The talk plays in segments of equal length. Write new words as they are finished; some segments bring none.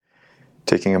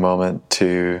taking a moment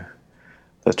to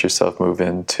let yourself move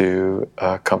into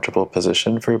a comfortable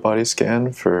position for a body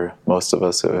scan. For most of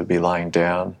us, it would be lying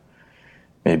down,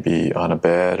 maybe on a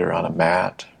bed or on a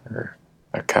mat or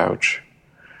a couch.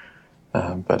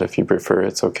 But if you prefer,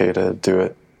 it's okay to do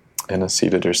it in a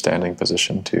seated or standing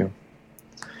position too.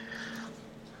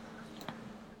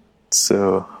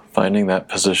 So finding that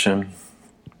position,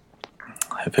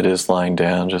 if it is lying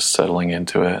down, just settling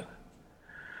into it,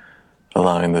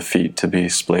 allowing the feet to be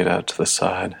splayed out to the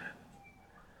side,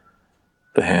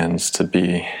 the hands to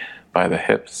be by the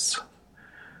hips,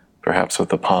 perhaps with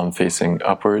the palm facing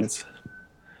upwards,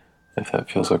 if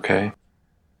that feels okay.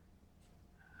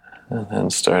 And then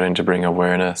starting to bring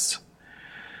awareness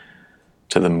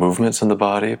to the movements in the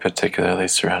body, particularly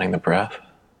surrounding the breath.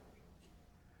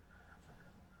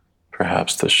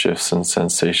 Perhaps the shifts in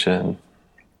sensation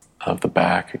of the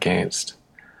back against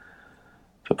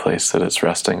the place that it's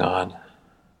resting on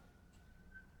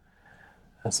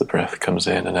as the breath comes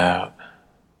in and out.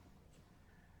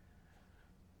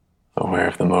 Aware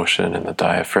of the motion in the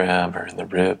diaphragm or in the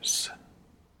ribs.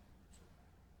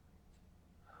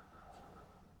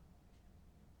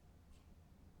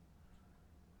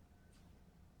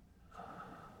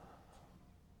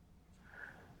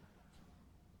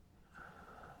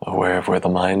 Aware of where the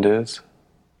mind is,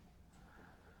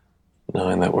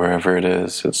 knowing that wherever it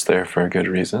is, it's there for a good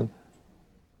reason.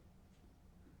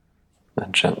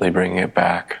 And gently bringing it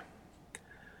back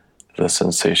to the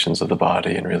sensations of the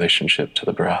body in relationship to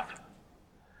the breath.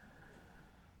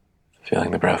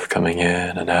 Feeling the breath coming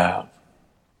in and out.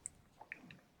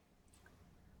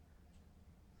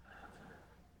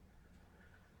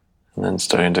 And then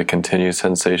starting to continue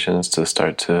sensations to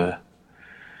start to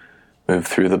move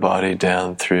through the body,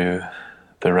 down through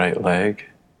the right leg,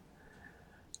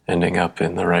 ending up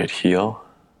in the right heel.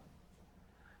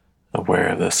 Aware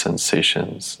of the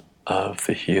sensations of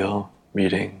the heel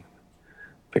meeting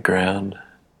the ground.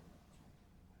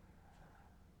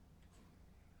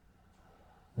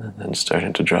 And then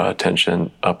starting to draw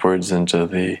attention upwards into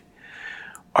the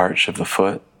arch of the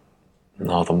foot and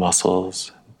all the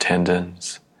muscles,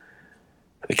 tendons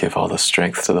that give all the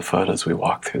strength to the foot as we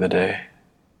walk through the day.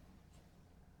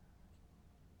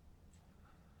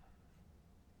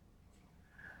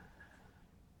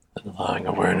 And allowing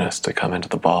awareness to come into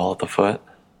the ball of the foot.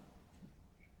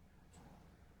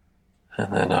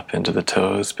 And then up into the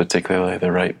toes, particularly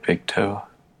the right big toe.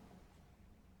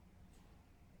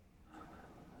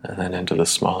 And then into the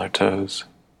smaller toes.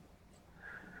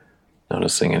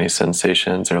 Noticing any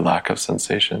sensations or lack of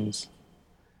sensations.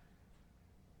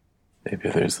 Maybe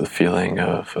there's the feeling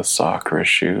of a sock or a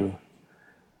shoe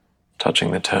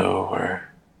touching the toe, or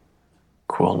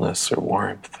coolness or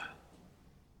warmth.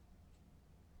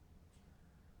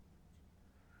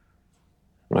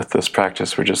 With this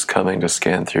practice, we're just coming to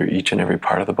scan through each and every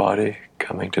part of the body,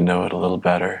 coming to know it a little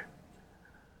better,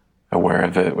 aware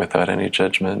of it without any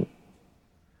judgment,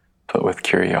 but with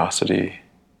curiosity,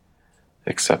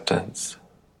 acceptance,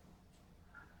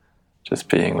 just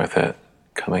being with it,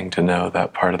 coming to know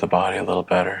that part of the body a little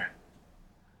better,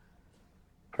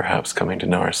 perhaps coming to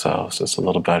know ourselves just a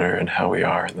little better in how we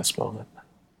are in this moment.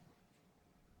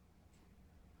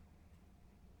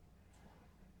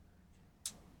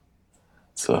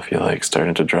 So if you like,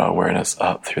 starting to draw awareness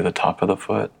up through the top of the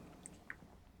foot,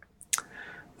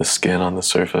 the skin on the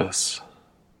surface,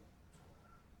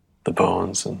 the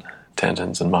bones and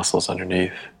tendons and muscles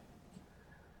underneath,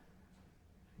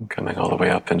 and coming all the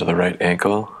way up into the right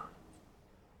ankle,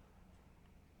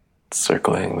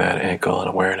 circling that ankle in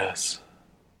awareness,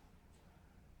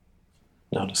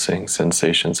 noticing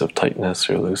sensations of tightness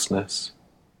or looseness.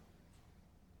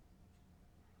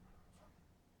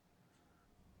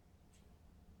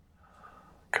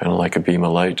 Kind of like a beam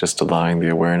of light, just allowing the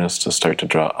awareness to start to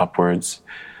draw upwards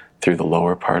through the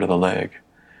lower part of the leg,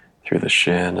 through the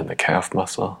shin and the calf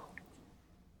muscle,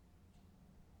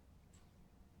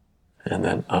 and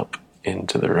then up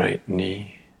into the right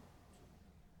knee.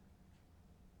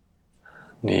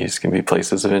 Knees can be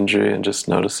places of injury, and just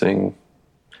noticing,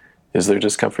 is there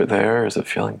discomfort there, or is it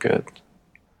feeling good?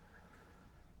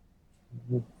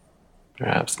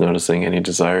 Perhaps noticing any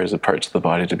desires of parts of the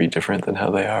body to be different than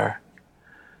how they are.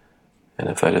 And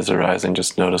if that is arising,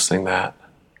 just noticing that.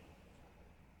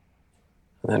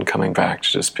 And then coming back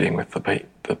to just being with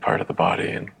the part of the body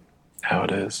and how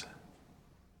it is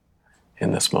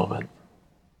in this moment.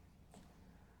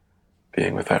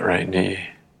 Being with that right knee.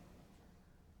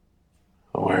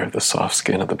 Aware of the soft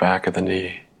skin at the back of the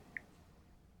knee.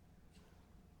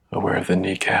 Aware of the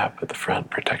kneecap at the front,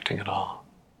 protecting it all.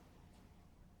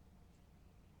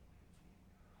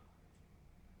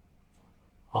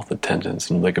 all the tendons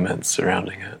and ligaments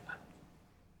surrounding it.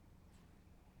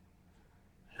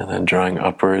 And then drawing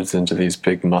upwards into these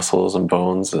big muscles and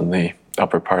bones in the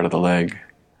upper part of the leg.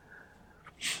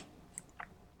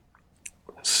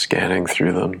 Scanning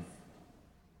through them,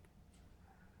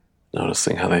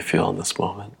 noticing how they feel in this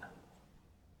moment.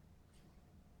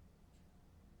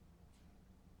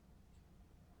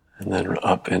 And then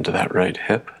up into that right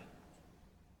hip.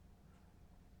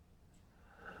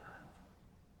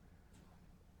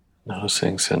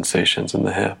 Noticing sensations in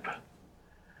the hip,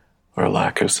 or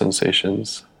lack of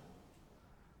sensations,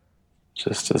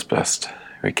 just as best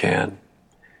we can,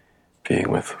 being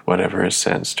with whatever is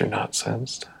sensed or not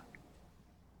sensed.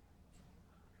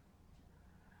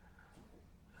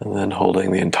 And then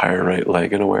holding the entire right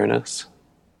leg in awareness,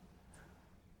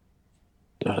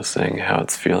 noticing how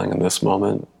it's feeling in this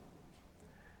moment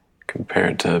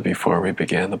compared to before we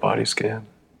began the body scan.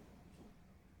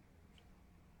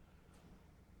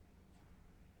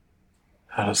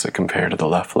 How does it compare to the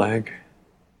left leg?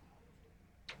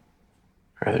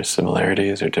 Are there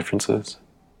similarities or differences?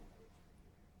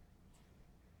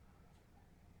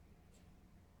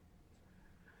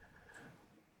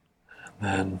 And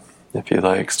then, if you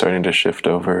like, starting to shift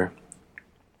over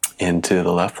into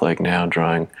the left leg now,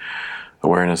 drawing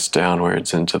awareness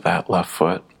downwards into that left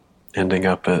foot, ending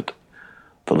up at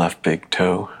the left big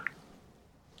toe.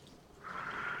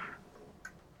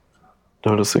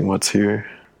 Noticing what's here.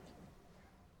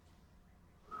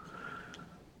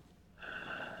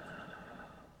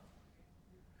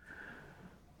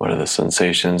 What are the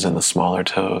sensations in the smaller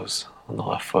toes on the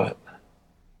left foot?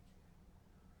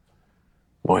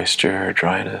 Moisture or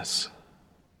dryness?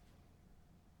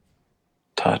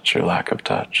 Touch or lack of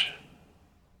touch?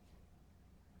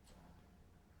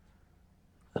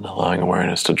 And allowing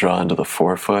awareness to draw into the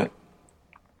forefoot.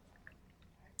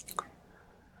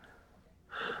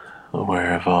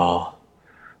 Aware of all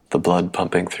the blood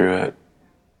pumping through it,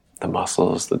 the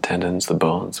muscles, the tendons, the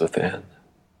bones within.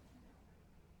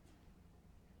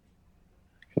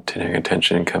 Continuing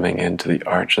attention coming into the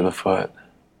arch of the foot,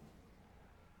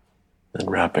 then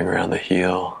wrapping around the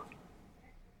heel,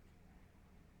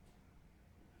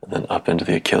 and then up into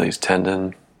the Achilles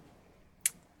tendon,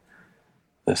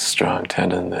 this strong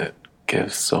tendon that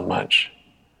gives so much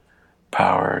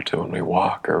power to when we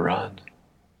walk or run.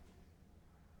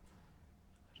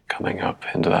 Coming up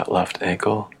into that left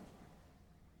ankle.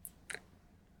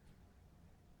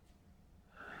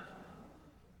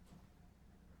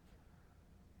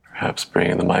 Perhaps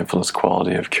bringing the mindfulness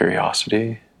quality of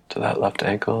curiosity to that left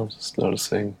ankle, just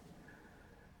noticing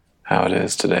how it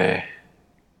is today.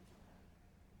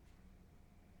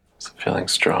 Is it feeling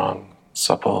strong,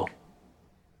 supple?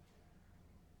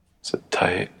 Is it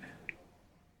tight?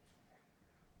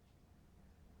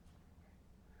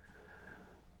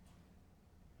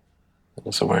 And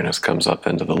as awareness comes up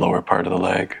into the lower part of the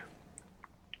leg,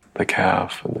 the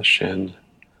calf and the shin,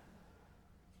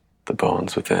 the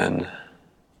bones within.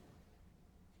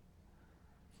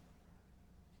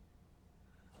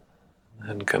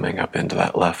 And coming up into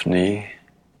that left knee,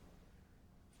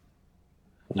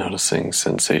 noticing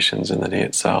sensations in the knee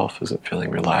itself. Is it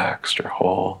feeling relaxed or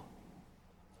whole?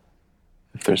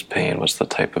 If there's pain, what's the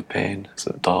type of pain? Is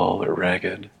it dull or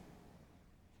ragged?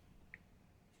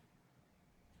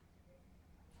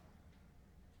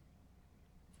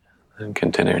 And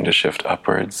continuing to shift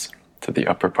upwards to the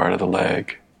upper part of the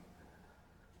leg,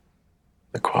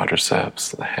 the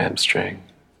quadriceps, the hamstring,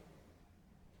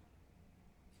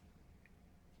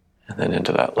 and then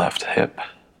into that left hip.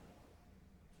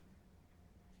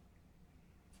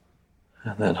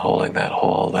 And then holding that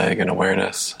whole leg in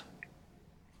awareness.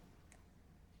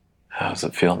 How does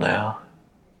it feel now?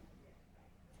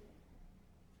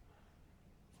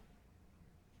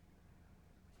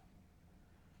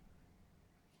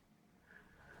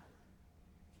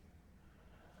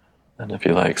 And if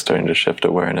you like, starting to shift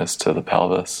awareness to the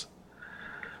pelvis.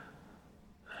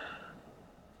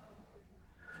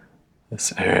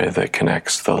 This area that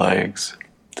connects the legs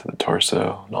to the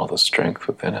torso and all the strength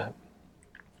within it.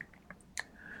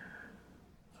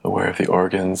 Aware of the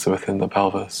organs within the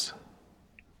pelvis.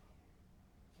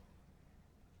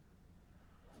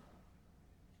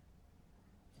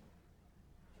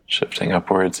 Shifting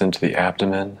upwards into the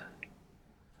abdomen.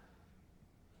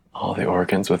 All the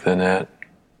organs within it.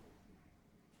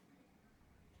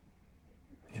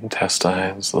 The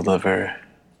intestines, the liver.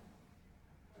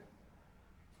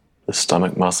 The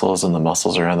stomach muscles and the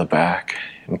muscles around the back,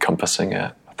 encompassing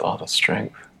it with all the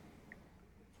strength.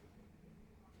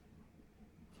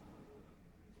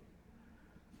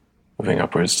 Moving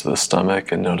upwards to the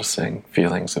stomach and noticing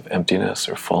feelings of emptiness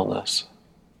or fullness.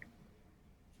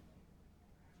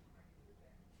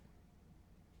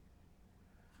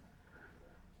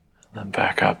 And then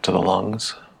back up to the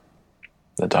lungs,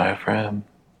 the diaphragm.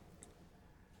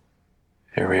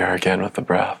 Here we are again with the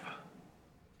breath.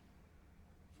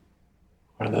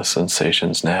 What are the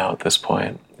sensations now at this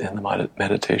point in the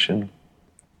meditation?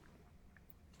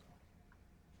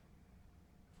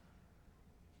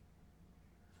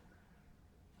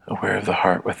 Aware of the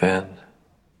heart within,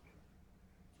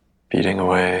 beating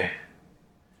away,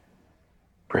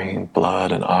 bringing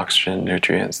blood and oxygen,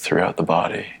 nutrients throughout the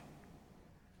body,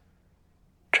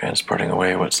 transporting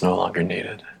away what's no longer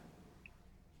needed.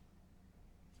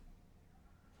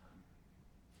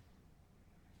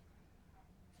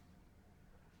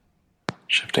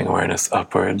 Shifting awareness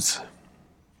upwards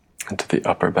into the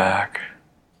upper back,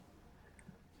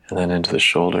 and then into the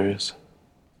shoulders.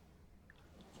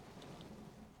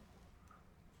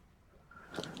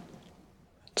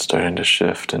 Starting to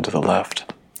shift into the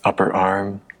left upper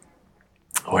arm,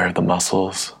 aware of the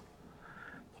muscles,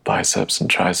 the biceps and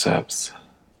triceps,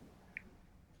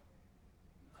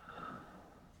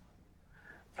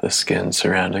 the skin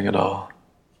surrounding it all.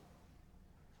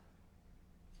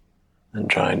 And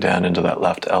drawing down into that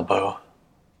left elbow,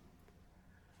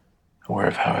 aware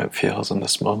of how it feels in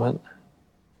this moment.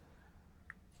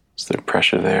 Is there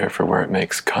pressure there for where it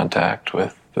makes contact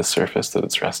with the surface that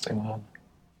it's resting on?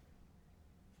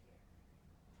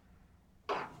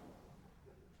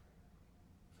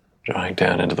 Drawing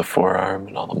down into the forearm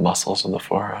and all the muscles in the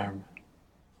forearm,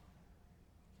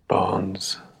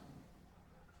 bones,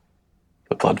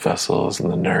 the blood vessels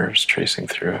and the nerves tracing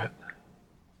through it.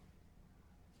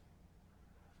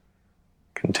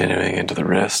 Continuing into the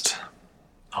wrist,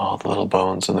 all the little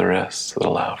bones in the wrist that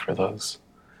allow for those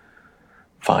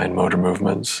fine motor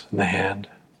movements in the hand.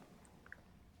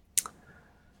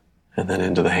 And then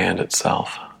into the hand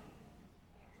itself.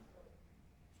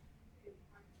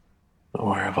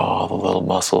 Aware of all the little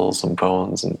muscles and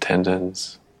bones and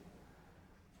tendons,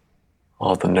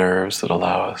 all the nerves that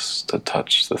allow us to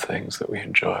touch the things that we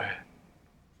enjoy.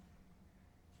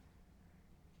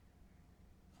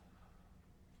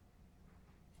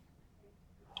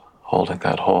 Holding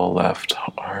that whole left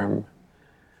arm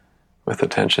with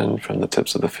attention from the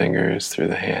tips of the fingers through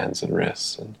the hands and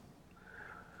wrists and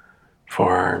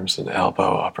forearms and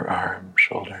elbow, upper arm,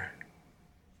 shoulder.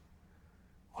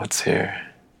 What's here?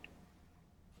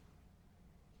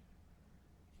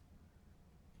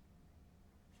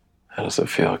 How does it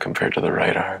feel compared to the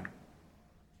right arm?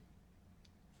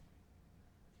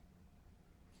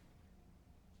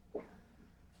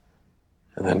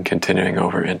 And then continuing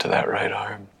over into that right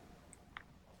arm.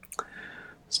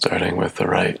 Starting with the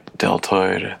right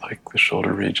deltoid, like the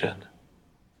shoulder region.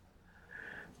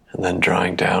 And then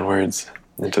drawing downwards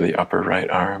into the upper right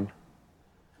arm,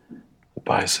 the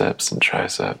biceps and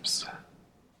triceps.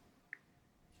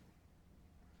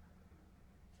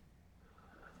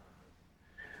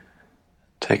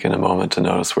 Taking a moment to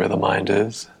notice where the mind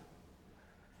is.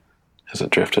 Has it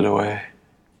drifted away?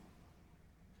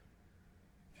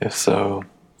 If so,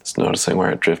 it's noticing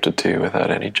where it drifted to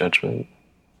without any judgment,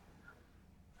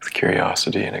 with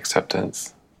curiosity and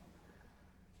acceptance.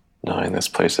 Knowing this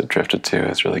place it drifted to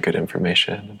is really good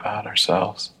information about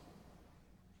ourselves.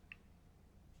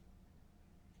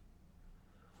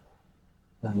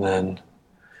 And then,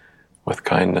 with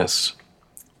kindness,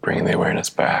 bringing the awareness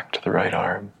back to the right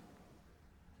arm.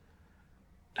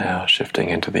 Now shifting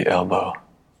into the elbow.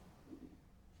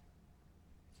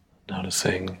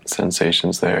 Noticing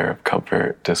sensations there of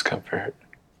comfort, discomfort,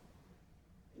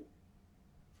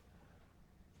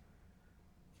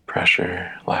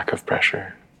 pressure, lack of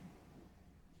pressure.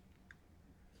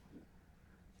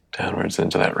 Downwards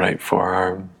into that right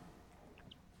forearm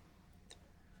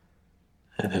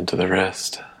and into the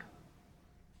wrist.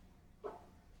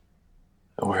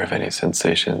 Aware of any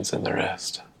sensations in the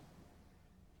wrist.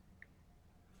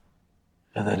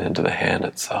 And then into the hand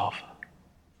itself.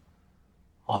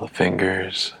 All the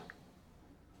fingers,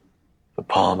 the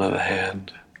palm of the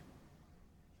hand.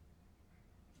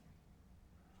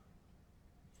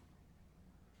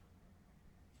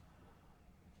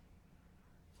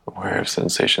 Aware of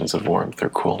sensations of warmth or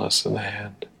coolness in the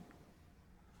hand.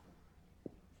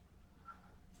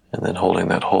 And then holding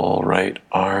that whole right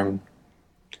arm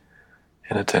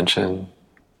in attention,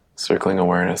 circling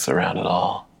awareness around it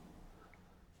all.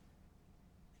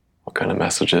 What kind of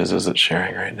messages is it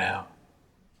sharing right now?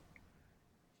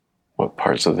 What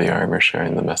parts of the arm are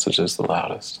sharing the messages the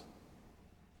loudest?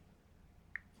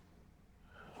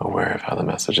 Aware of how the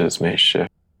messages may shift.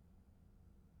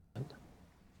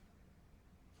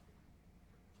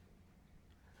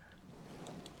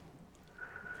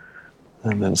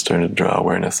 And then starting to draw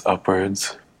awareness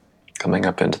upwards, coming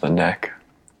up into the neck,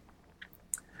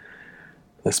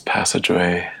 the this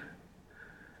passageway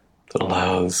that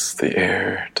allows the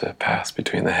air to pass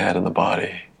between the head and the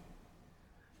body,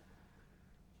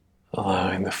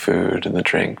 allowing the food and the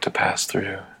drink to pass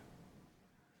through,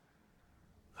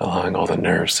 allowing all the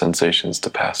nerve sensations to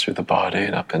pass through the body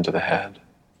and up into the head,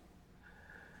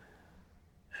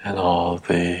 and all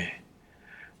the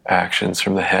actions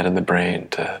from the head and the brain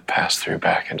to pass through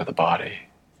back into the body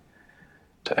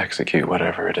to execute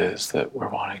whatever it is that we're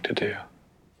wanting to do.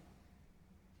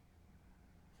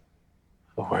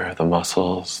 Aware of the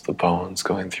muscles, the bones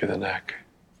going through the neck,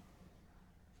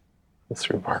 this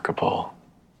remarkable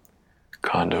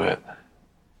conduit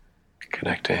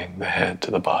connecting the head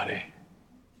to the body.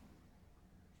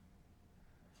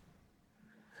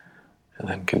 And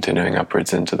then continuing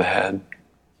upwards into the head,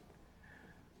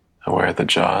 aware of the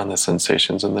jaw and the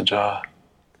sensations in the jaw,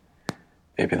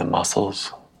 maybe the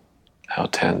muscles, how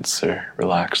tense or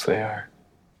relaxed they are.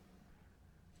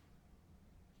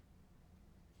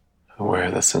 Aware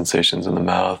of the sensations in the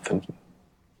mouth and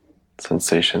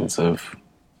sensations of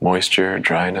moisture or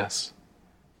dryness.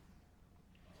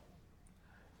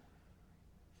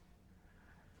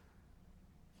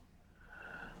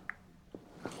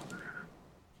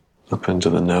 Up into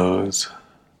the nose,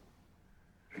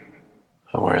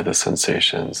 aware of the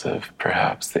sensations of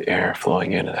perhaps the air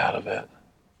flowing in and out of it.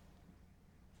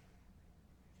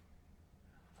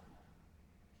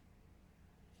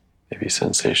 Maybe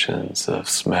sensations of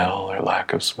smell or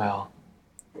lack of smell.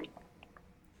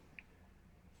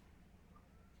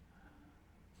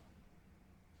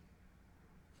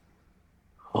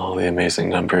 All the amazing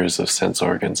numbers of sense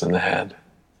organs in the head.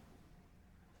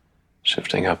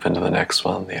 Shifting up into the next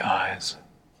one, the eyes.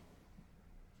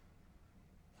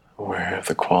 Aware of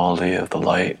the quality of the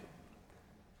light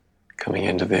coming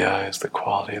into the eyes, the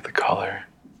quality of the color,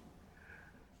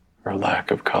 or lack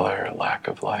of color, or lack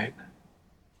of light.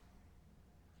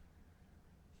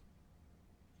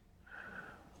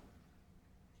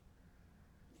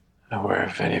 Aware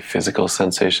of any physical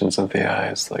sensations of the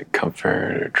eyes, like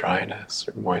comfort or dryness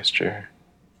or moisture.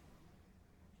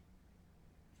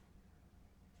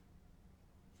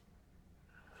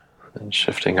 And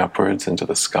shifting upwards into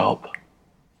the scalp,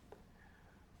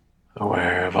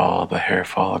 aware of all the hair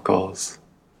follicles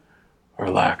or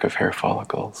lack of hair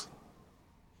follicles,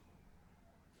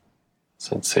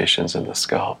 sensations in the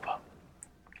scalp.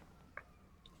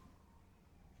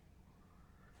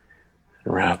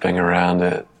 And wrapping around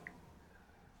it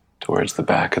towards the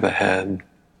back of the head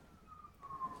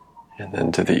and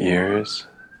then to the ears,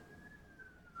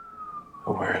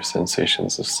 aware of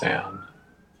sensations of sound.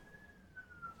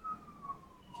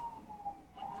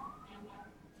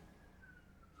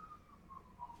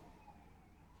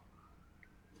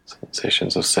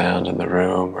 Sensations of sound in the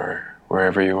room or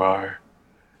wherever you are,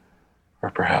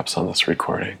 or perhaps on this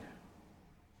recording.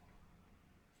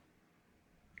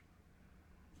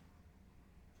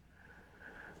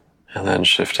 And then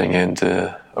shifting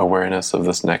into awareness of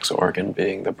this next organ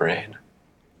being the brain.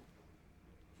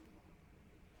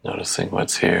 Noticing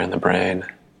what's here in the brain,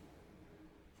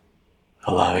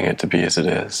 allowing it to be as it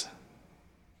is.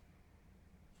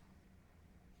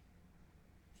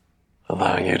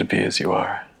 Allowing you to be as you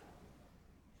are.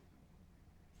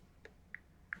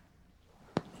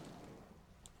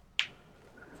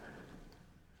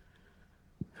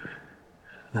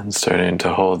 And starting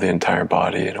to hold the entire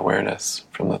body in awareness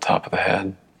from the top of the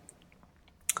head,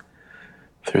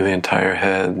 through the entire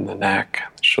head and the neck,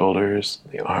 the shoulders,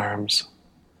 the arms,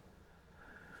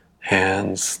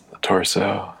 hands, the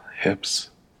torso, hips,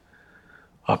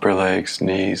 upper legs,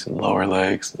 knees and lower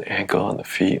legs, the ankle and the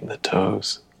feet and the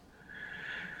toes.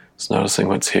 Just noticing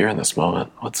what's here in this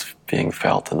moment, what's being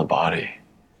felt in the body,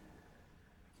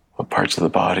 what parts of the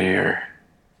body are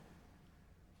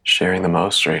sharing the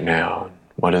most right now.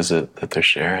 What is it that they're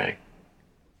sharing?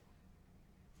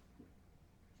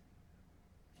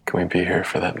 Can we be here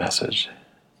for that message?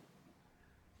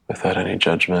 Without any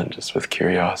judgment, just with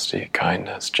curiosity,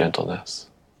 kindness, gentleness,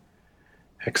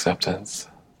 acceptance.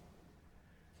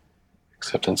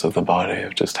 Acceptance of the body,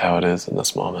 of just how it is in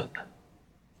this moment.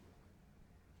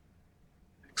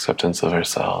 Acceptance of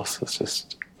ourselves as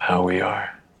just how we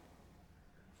are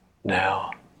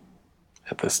now,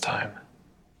 at this time.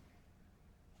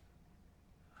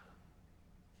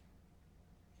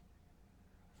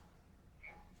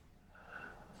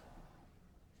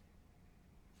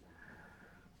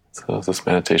 So as this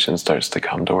meditation starts to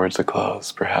come towards a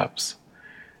close, perhaps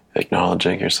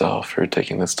acknowledging yourself for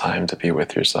taking this time to be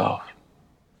with yourself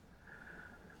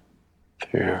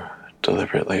through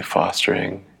deliberately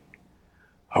fostering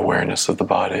awareness of the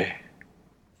body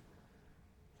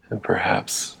and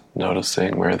perhaps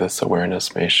noticing where this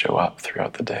awareness may show up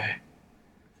throughout the day.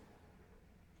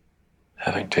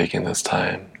 Having taken this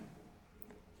time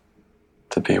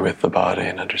to be with the body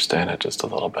and understand it just a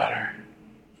little better.